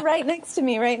 it's right next to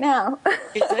me right now.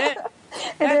 Is it?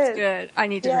 That's good. I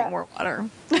need to drink more water.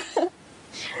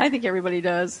 I think everybody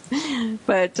does.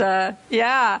 But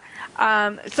yeah.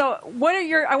 So what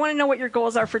are I want to know what your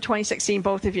goals are for 2016,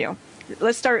 both of you.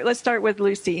 Let's start with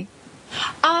Lucy.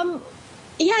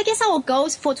 Yeah, I guess our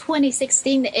goals for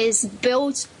 2016 is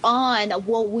built on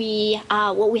what we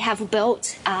have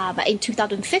built in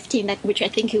 2015, which I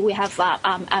think we have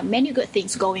many good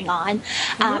things going on.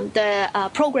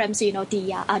 The programs,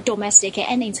 the domestic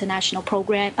and international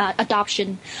program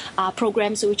adoption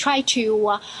programs. We try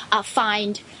to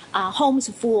find homes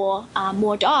for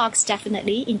more dogs,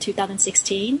 definitely in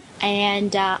 2016,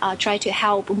 and try to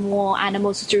help more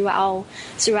animals through our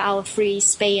free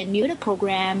spay and neuter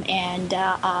program, and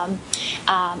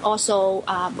also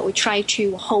we try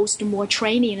to host more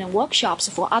training and workshops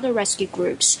for other rescue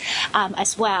groups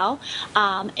as well.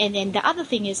 And then the other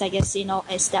thing is, I guess,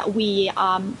 is that we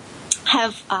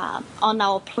have on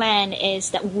our plan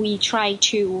is that we try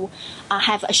to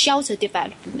have a shelter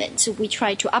development. So we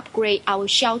try to upgrade our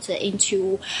shelter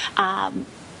into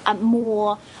a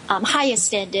more higher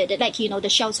standard, like the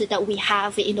shelter that we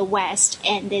have in the West,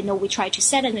 and then we try to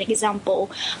set an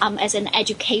example as an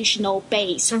educational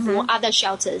base for other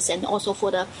shelters and also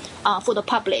for the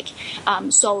public,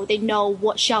 so they know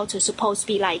what shelter is supposed to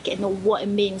be like and what it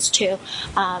means to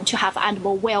have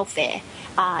animal welfare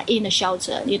in a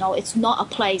shelter. It's not a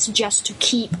place just to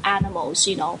keep animals,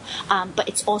 but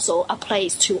it's also a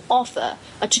place to offer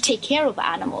to take care of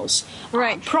animals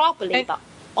properly. But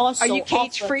also, are you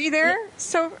cage free there? Yeah.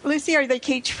 So, Lucy, are they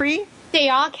cage free? They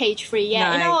are cage free.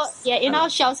 Yeah, nice. in our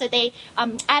shelter, they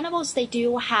animals, they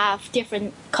do have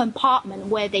different compartment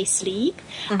where they sleep,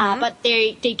 but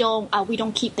they don't. We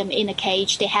don't keep them in a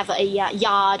cage. They have a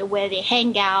yard where they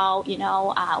hang out.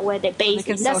 Where they bathe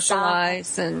in the socialize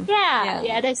sun.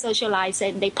 And they socialize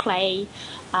and they play.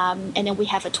 And then we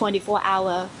have a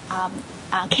 24-hour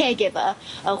caregiver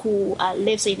who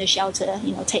lives in the shelter.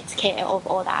 Takes care of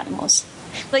all the animals.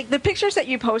 Like the pictures that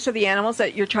you post of the animals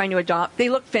that you're trying to adopt, they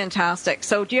look fantastic.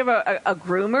 So do you have a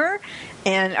groomer?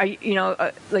 And are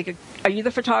you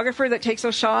the photographer that takes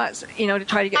those shots, to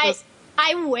try to get those?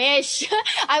 I wish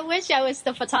I was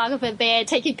the photographer there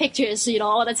taking pictures,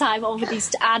 all the time over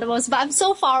these animals. But I'm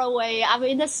so far away. I'm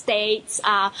in the States.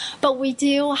 But we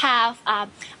do have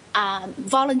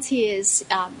volunteers,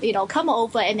 come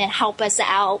over and then help us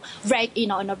out,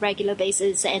 on a regular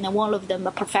basis. And then one of them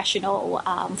a professional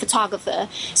photographer.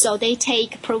 So they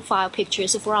take profile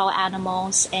pictures for our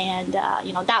animals, and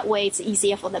that way it's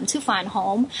easier for them to find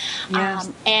home. Yes.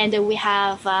 And we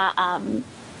have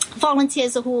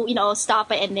volunteers who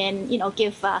stop and then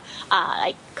give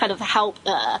kind of help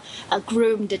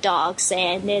groom the dogs,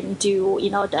 and then do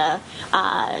the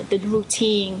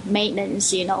routine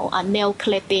maintenance, nail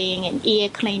clipping and ear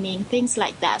cleaning, things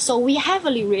like that. So we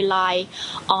heavily rely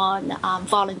on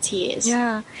volunteers.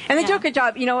 Yeah, and they do a good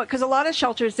job, because a lot of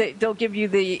shelters they'll give you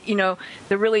the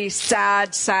the really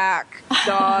sad sack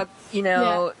dog.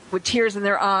 With tears in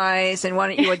their eyes, and why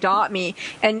don't you adopt me?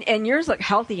 And yours look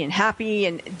healthy and happy,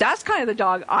 and that's kind of the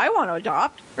dog I want to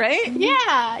adopt, right?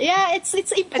 Yeah, it's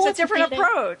important. It's a different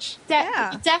approach.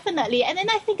 Definitely. And then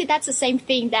I think that's the same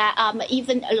thing that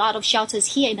even a lot of shelters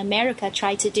here in America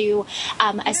try to do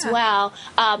as well,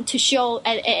 to show,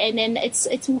 and then it's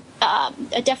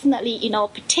definitely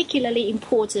particularly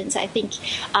important, I think,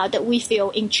 that we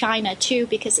feel in China too,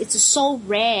 because it's so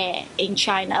rare in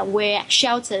China where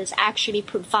shelters actually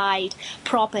provide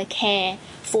proper care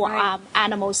for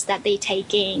animals that they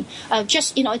take in.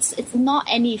 Just it's not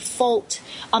any fault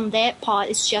on their part.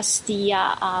 It's just the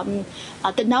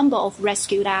number of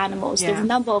rescued animals, the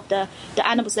number of the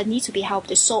animals that need to be helped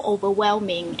is so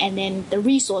overwhelming, and then the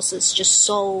resources just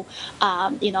so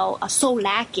are so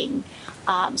lacking.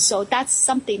 So that's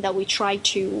something that we try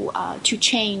to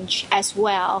change as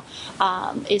well,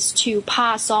 is to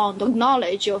pass on the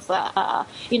knowledge of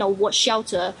what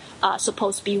shelter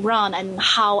supposed to be run and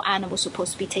how animals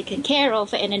supposed to be taken care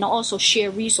of, and then also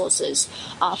share resources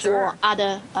for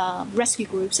other rescue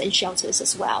groups and shelters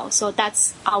as well. So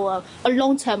that's a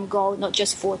long-term goal, not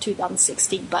just for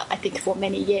 2016, but I think for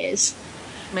many years.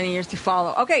 Many years to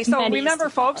follow. Okay, so remember,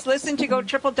 folks, listen to go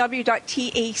www.tacn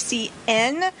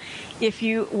if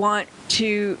you want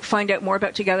to find out more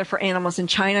about Together for Animals in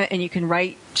China, and you can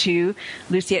write to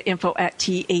Lucy at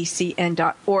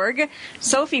info@tacn.org.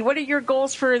 Sophie, what are your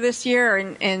goals for this year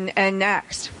and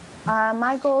next?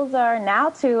 My goals are now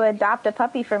to adopt a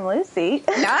puppy from Lucy.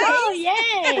 Nice. Oh,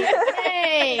 yay!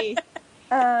 Yay!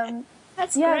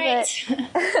 That's great.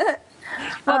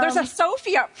 Well, there's a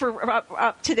Sophie up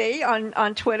today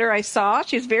on Twitter. I saw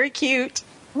she's very cute.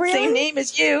 Really? Same name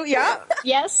as you, yeah.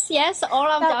 Yes. All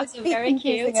our dogs are very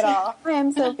cute. At all. I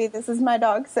am Sophie. This is my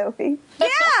dog, Sophie.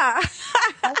 Yeah.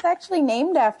 That's actually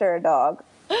named after a dog.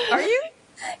 Are you?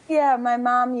 Yeah, my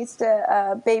mom used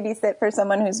to babysit for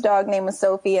someone whose dog name was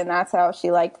Sophie, and that's how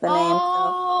she liked the name.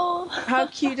 Oh, so. How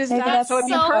cute is Maybe that? So it'd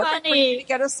be so perfect for you to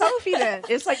get a Sophie then.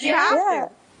 It's like you have to.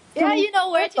 Yeah, you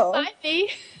know where to find me.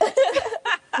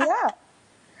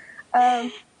 Yeah.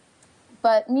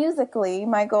 But musically,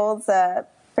 my goals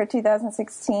for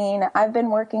 2016, I've been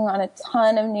working on a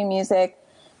ton of new music.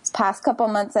 This past couple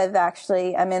months,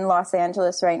 I'm in Los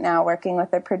Angeles right now working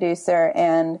with a producer,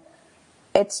 and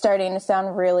it's starting to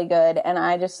sound really good. And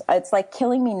it's like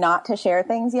killing me not to share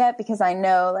things yet, because I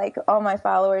know like all my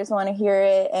followers want to hear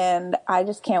it, and I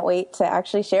just can't wait to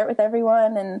actually share it with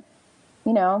everyone and,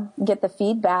 get the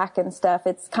feedback and stuff.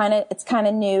 It's kind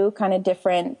of new, kind of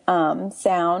different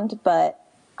sound, but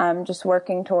I'm just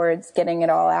working towards getting it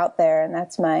all out there, and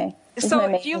that's my.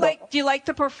 So, do you like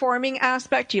the performing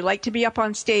aspect? Do you like to be up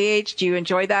on stage? Do you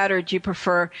enjoy that, or do you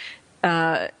prefer,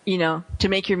 to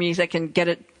make your music and get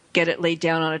it laid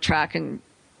down on a track and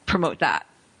promote that?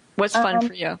 What's fun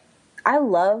for you? I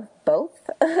love both.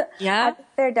 Yeah, I think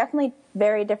they're definitely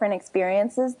very different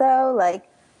experiences, though. Like,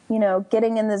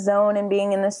 getting in the zone and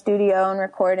being in the studio and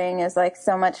recording is like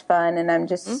so much fun, and I'm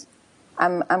just.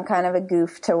 I'm kind of a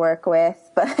goof to work with,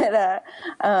 but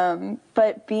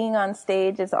being on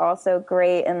stage is also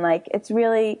great. And like, it's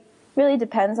really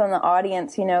depends on the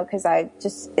audience, cause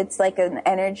it's like an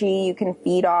energy you can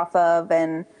feed off of,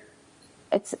 and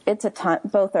it's a ton,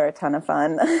 both are a ton of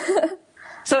fun.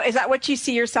 So is that what you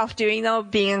see yourself doing though?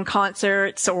 Being in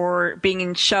concerts or being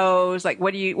in shows? Like,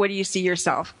 what do you see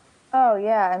yourself? Oh,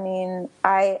 yeah. I mean,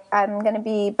 I'm going to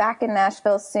be back in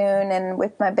Nashville soon, and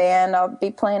with my band, I'll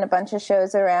be playing a bunch of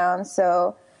shows around,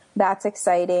 so that's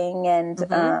exciting. And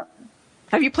have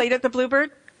you played at the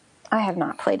Bluebird? I have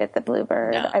not played at the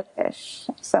Bluebird. No. I wish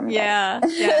someday. Yeah.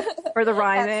 Or the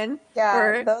Ryman.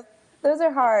 Yeah, those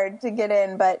are hard to get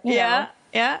in, but, you know.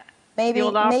 Yeah. Maybe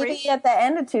at the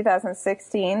end of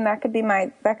 2016, that could be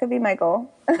my goal.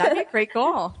 That'd be a great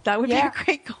goal. That would be a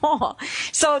great goal.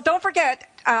 So don't forget,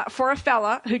 for a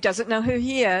fella who doesn't know who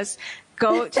he is,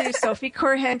 go to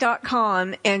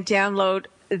sophiekoorhan.com and download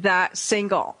that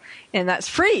single. And that's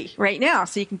free right now.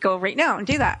 So you can go right now and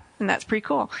do that. And that's pretty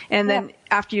cool. And then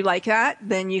after you like that,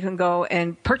 then you can go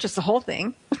and purchase the whole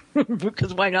thing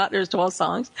because why not? There's 12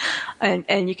 songs.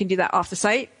 And you can do that off the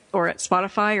site or at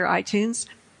Spotify or iTunes.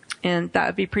 And that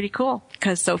would be pretty cool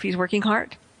because Sophie's working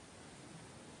hard.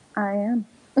 I am.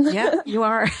 Yeah, you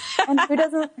are. And who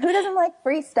doesn't like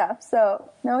free stuff? So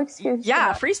no excuse.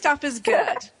 Yeah, free stuff is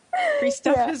good. Free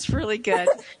stuff is really good.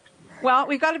 Well,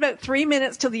 we've got about 3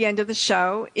 minutes till the end of the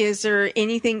show. Is there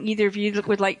anything either of you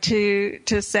would like to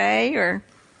say, or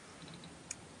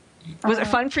was it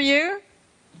fun for you?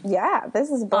 Yeah,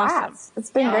 this is a blast. Awesome. It's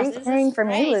been great hearing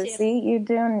from you, Lucy. You're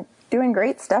doing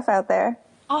great stuff out there.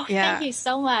 Oh, thank you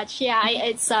so much. Yeah,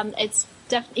 it's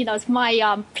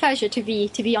my pleasure to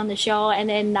be on the show, and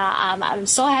then I'm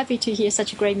so happy to hear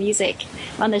such great music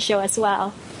on the show as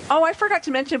well. Oh, I forgot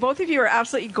to mention, both of you are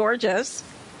absolutely gorgeous.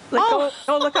 Go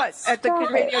look at the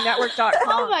goodradionetwork.com.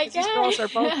 Oh my God, these girls are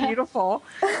both beautiful.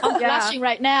 I'm blushing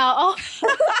right now. Oh,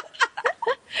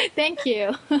 thank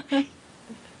you.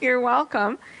 You're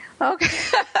welcome. Okay.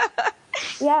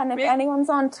 Yeah, and if anyone's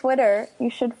on Twitter, you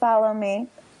should follow me.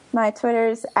 My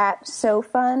Twitter's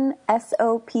 @Sophun,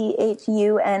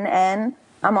 SOPHUNN.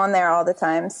 I'm on there all the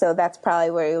time, so that's probably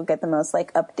where you'll get the most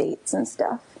updates and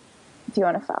stuff. If you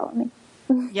want to follow me.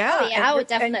 Yeah, I would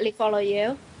definitely follow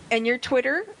you. And your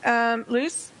Twitter,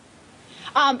 Luce?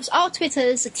 Our Twitter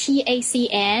is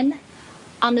TACN_official.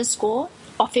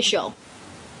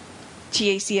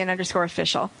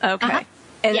 TACN_official. Okay.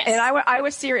 And Yes. and I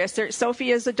was serious.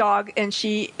 Sophie is a dog, and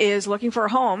she is looking for a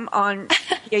home on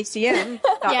ACN.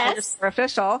 Yes.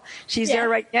 Official. She's there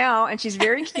right now, and she's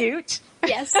very cute.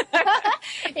 Yes.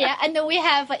 Yeah, and then we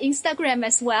have Instagram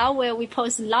as well, where we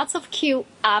post lots of cute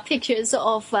pictures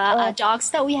of dogs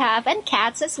that we have, and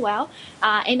cats as well,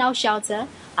 in our shelter.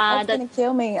 That's going to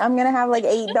kill me. I'm going to have like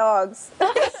 8 dogs.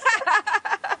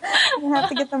 I'm going to have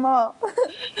to get them all.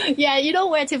 Yeah, you know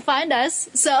where to find us.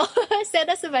 So send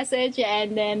us a message,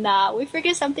 and then we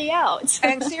figure something out.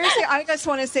 And seriously, I just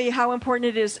want to say how important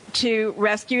it is to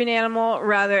rescue an animal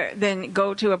rather than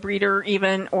go to a breeder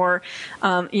even, or,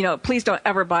 please don't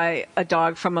ever buy a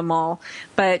dog from a mall.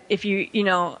 But if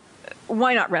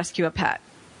why not rescue a pet?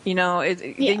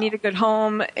 They need a good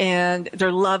home, and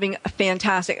they're loving,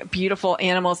 fantastic, beautiful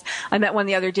animals. I met one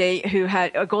the other day who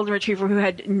had a golden retriever who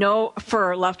had no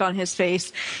fur left on his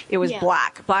face. It was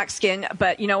black skin,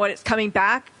 but you know what? It's coming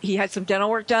back. He had some dental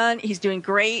work done. He's doing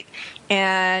great,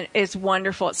 and it's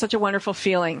wonderful. It's such a wonderful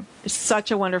feeling. It's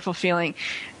such a wonderful feeling.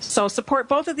 So support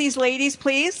both of these ladies,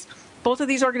 please. Both of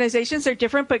these organizations. They're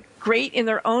different, but great in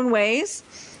their own ways.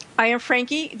 I am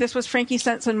Frankie. This was Frankie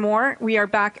Sense and More. We are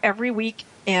back every week,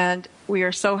 and we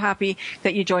are so happy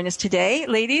that you joined us today.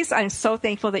 Ladies, I'm so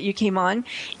thankful that you came on,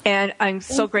 and I'm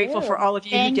so grateful for all of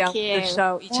you who download the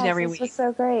show each and every week. This was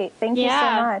so great. Thank you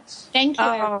so much. Thank you,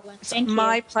 everyone. Thank you.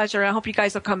 My pleasure. I hope you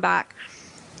guys will come back.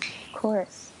 Of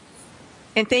course.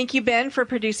 And thank you, Ben, for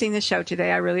producing the show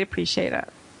today. I really appreciate it.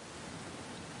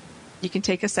 You can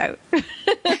take us out.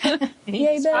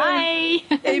 Yay, Ben. Bye.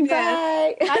 Hey, Ben.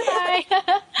 Bye.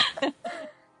 Bye-bye.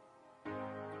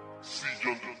 See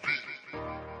on the beat,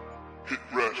 Hit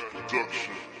Rash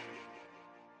Production.